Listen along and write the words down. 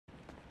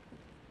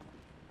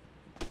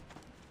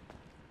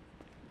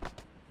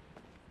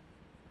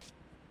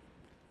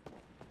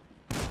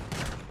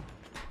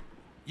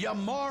You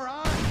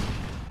moron!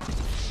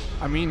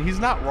 I mean, he's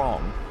not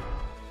wrong.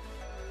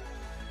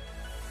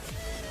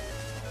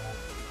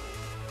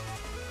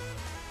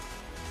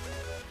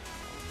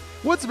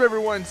 What's up,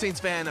 everyone?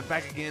 Saintsfan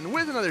back again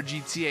with another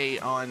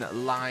GTA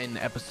Online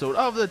episode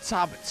of the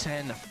top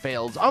 10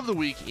 fails of the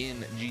week in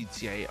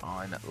GTA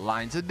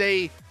Online.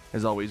 Today,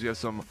 as always, we have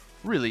some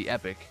really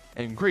epic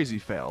and crazy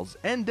fails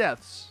and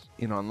deaths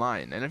in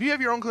online. And if you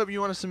have your own clip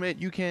you want to submit,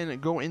 you can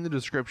go in the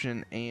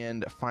description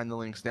and find the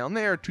links down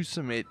there to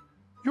submit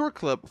your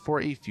clip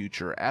for a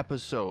future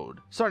episode.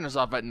 Starting us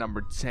off at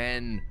number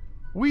 10,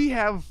 we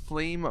have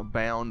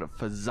Flame-Bound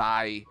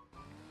Fazai.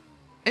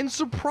 And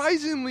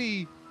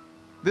surprisingly,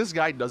 this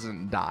guy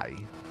doesn't die.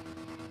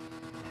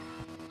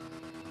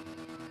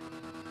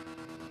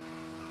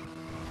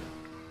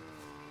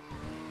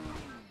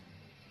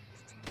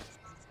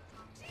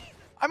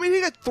 I mean,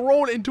 he got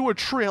thrown into a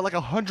tree at like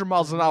 100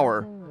 miles an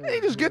hour. And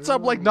he just gets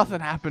up like nothing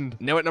happened.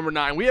 Now at number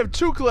 9, we have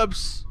two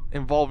clips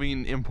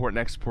involving import and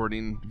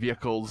exporting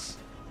vehicles.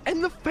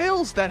 And the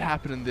fails that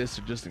happen in this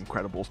are just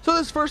incredible. So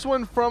this first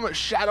one from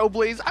Shadow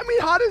Blaze. I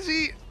mean, how does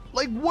he,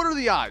 like, what are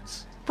the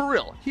odds? For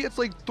real, he hits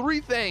like 3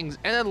 things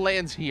and then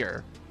lands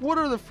here. What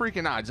are the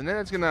freaking odds? And then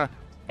it's gonna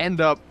end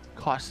up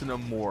costing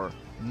him more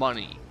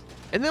money.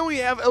 And then we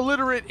have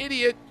Illiterate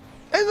Idiot,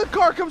 and the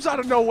car comes out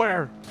of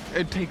nowhere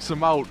and takes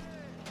him out.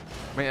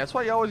 Man, that's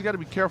why you always gotta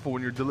be careful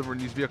when you're delivering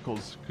these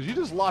vehicles, because you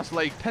just lost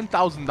like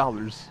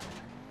 $10,000.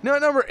 Now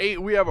at number 8,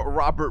 we have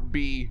Robert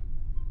B.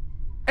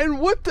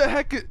 And what the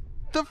heck?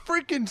 The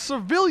freaking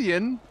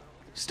civilian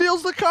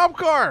steals the cop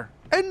car,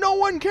 and no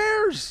one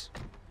cares.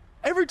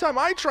 Every time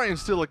I try and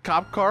steal a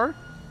cop car,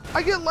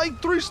 I get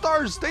like 3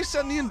 stars. They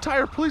send the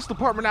entire police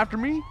department after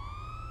me.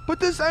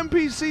 But this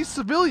NPC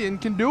civilian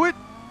can do it,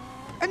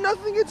 and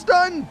nothing gets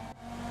done.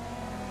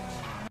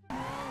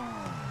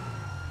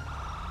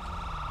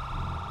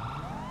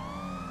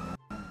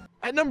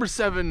 At number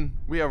 7,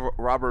 we have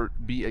Robert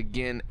B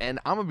again, and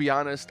I'm gonna be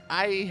honest,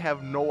 I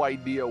have no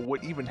idea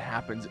what even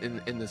happens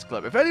in this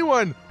clip. If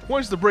anyone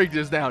wants to break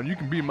this down, you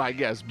can be my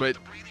guest, but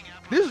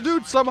this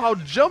dude somehow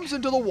jumps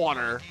into the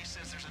water,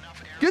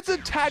 gets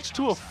attached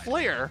to a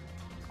flare.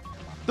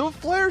 The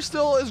flare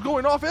still is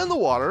going off in the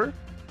water,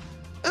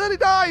 and then he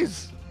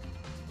dies.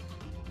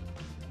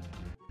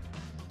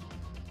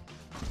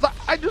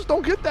 I just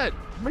don't get that.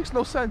 It makes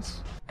no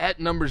sense. At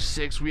number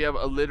 6, we have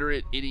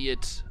Illiterate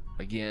Idiot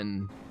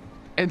again.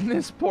 And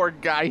this poor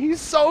guy, he's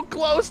so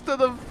close to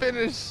the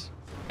finish,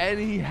 and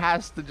he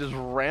has to just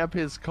ramp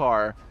his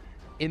car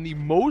in the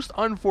most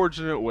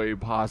unfortunate way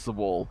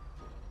possible.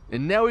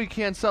 And now he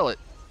can't sell it.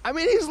 I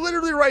mean, he's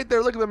literally right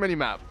there. Look at the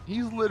mini-map.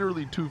 He's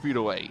literally 2 feet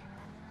away,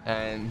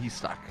 and he's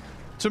stuck.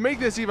 To make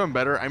this even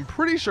better, I'm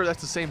pretty sure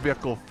that's the same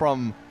vehicle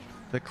from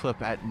the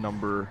clip at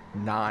number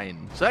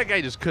 9. So that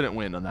guy just couldn't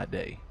win on that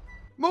day.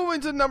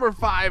 Moving to number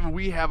 5,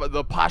 we have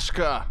the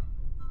Pashka.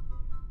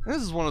 And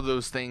this is one of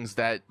those things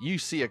that you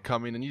see it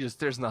coming, and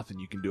there's nothing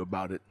you can do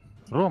about it.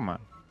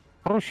 Рома,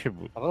 проще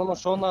будет. Потому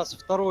что у нас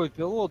второй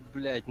пилот,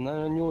 блядь,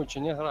 не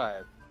очень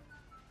играет.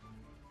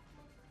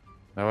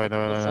 Давай,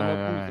 Потому что на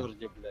давай.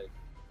 бузерде, блядь.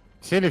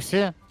 Сели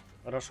все?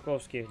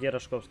 Рожковский, где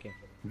Рожковский?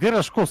 Где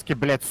Рожковский,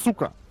 блядь,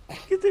 сука?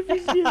 Это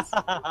пиздец.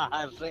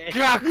 Жесть.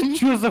 Как?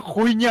 Чё за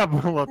хуйня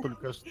была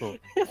только что?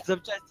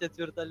 Запчасти от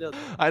вертолета.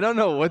 I don't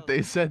know what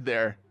they said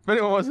there. If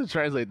anyone wants to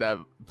translate that,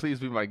 please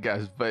be my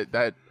guest. But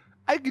that,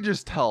 I could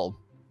just tell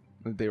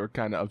that they were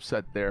kind of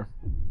upset there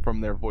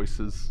from their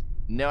voices.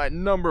 Now at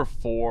number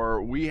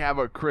 4, we have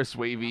a Chris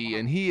Wavy,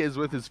 and he is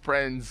with his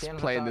friends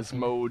playing this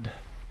mode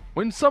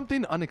when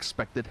something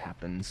unexpected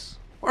happens.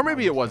 Or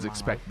maybe it was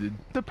expected,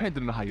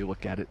 depending on how you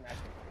look at it.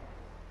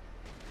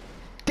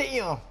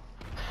 Damn!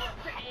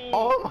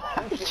 Oh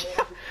my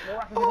god!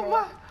 Oh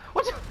my!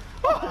 What the?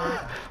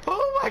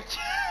 Oh my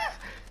god!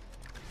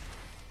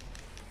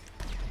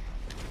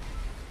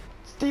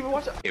 Steven,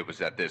 watch out! It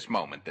was at this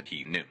moment that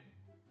he knew.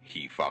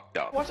 He fucked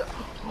up. Watch out!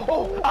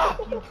 Oh! Ah!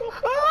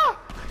 Ah!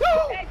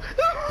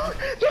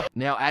 No!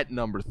 Now at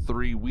number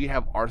 3, we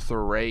have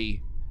Arthur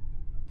Ray.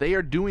 They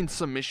are doing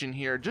some mission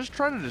here, just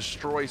trying to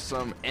destroy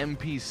some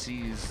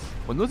NPCs.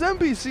 When those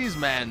NPCs,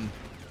 man,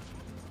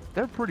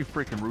 they're pretty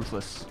freaking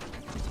ruthless.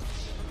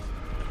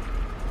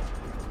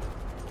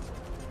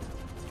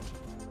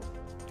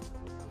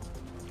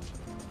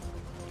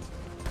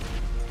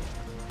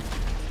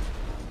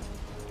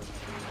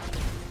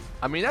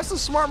 I mean, that's a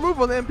smart move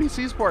on the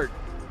NPC's part.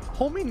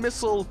 Homing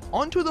missile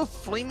onto the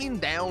flaming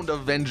downed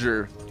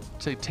Avenger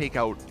to take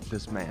out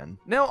this man.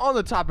 Now, on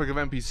the topic of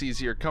NPCs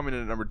here, coming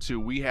in at number 2,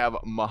 we have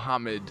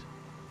Muhammad.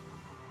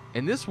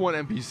 And this one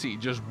NPC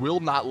just will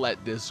not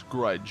let this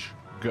grudge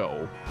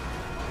go.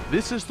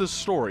 This is the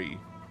story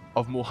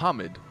of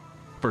Muhammad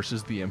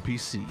versus the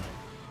NPC.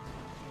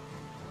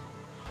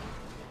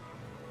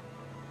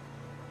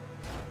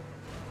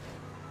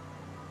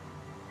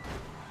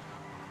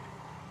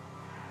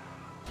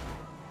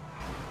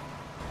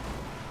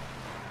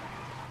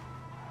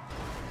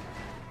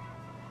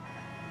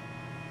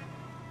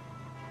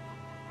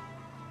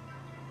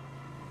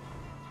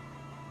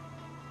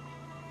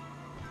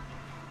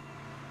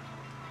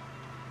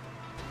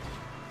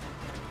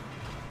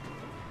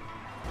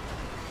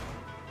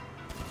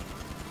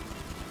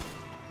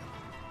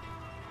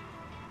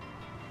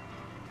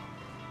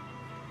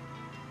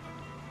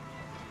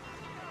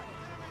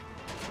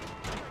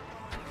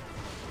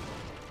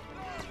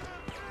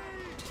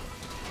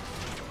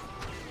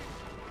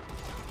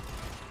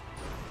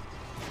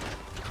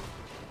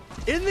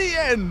 In the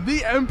end, the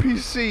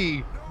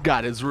NPC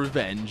got his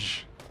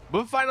revenge.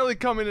 But finally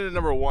coming in at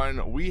number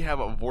 1, we have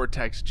a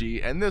Vortex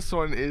G, and this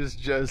one is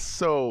just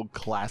so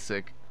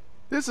classic.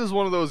 This is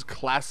one of those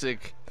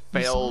classic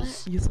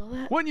fails You saw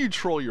that? when you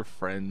troll your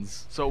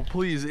friends. So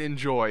please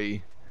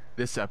enjoy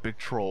this epic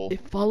troll.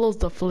 It follows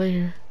the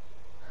flare.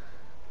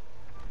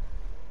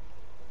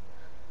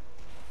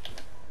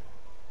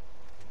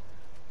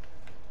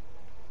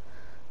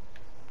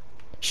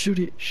 Shoot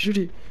it, shoot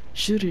it,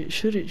 shoot it,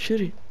 shoot it,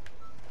 shoot it.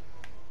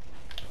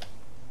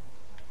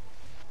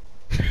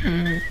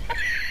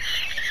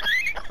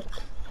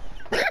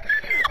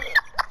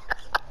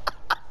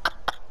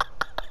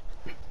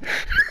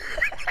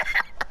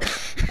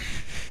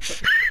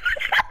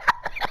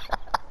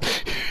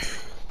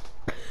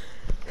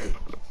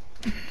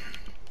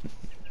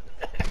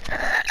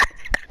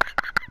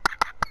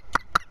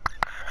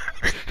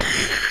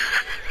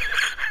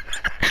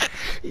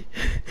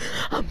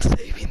 I'm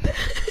saving that.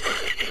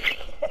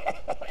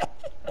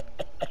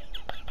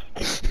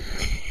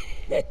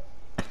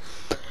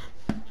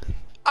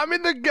 I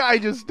mean, the guy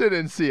just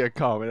didn't see it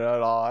coming at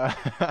all.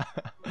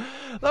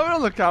 Let me know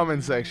in the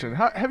comment section.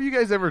 Have you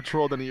guys ever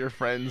trolled any of your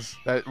friends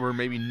that were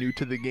maybe new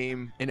to the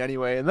game in any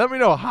way? And let me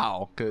know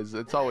how, because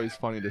it's always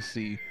funny to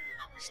see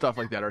stuff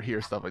like that or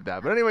hear stuff like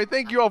that. But anyway,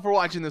 thank you all for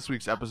watching this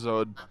week's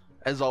episode.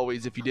 As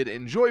always, if you did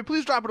enjoy,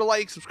 please drop it a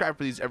like, subscribe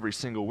for these every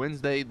single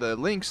Wednesday. The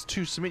links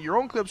to submit your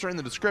own clips are in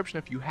the description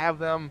if you have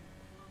them.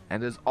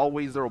 And as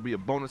always, there will be a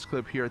bonus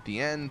clip here at the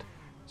end,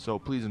 so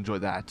please enjoy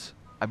that.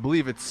 I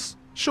believe it's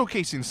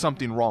showcasing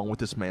something wrong with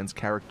this man's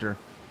character.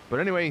 But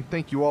anyway,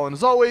 thank you all, and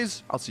as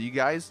always, I'll see you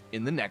guys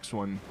in the next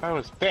one. I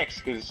was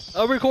fixed because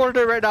I'm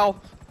recording it right now.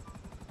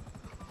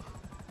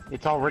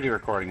 it's already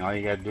recording. All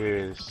you gotta do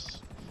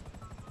is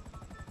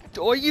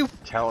Oh, you.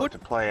 tell it to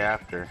play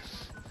after.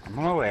 I'm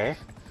on my way.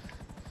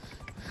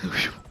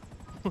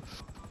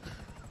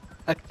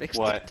 I fixed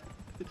What?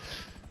 it.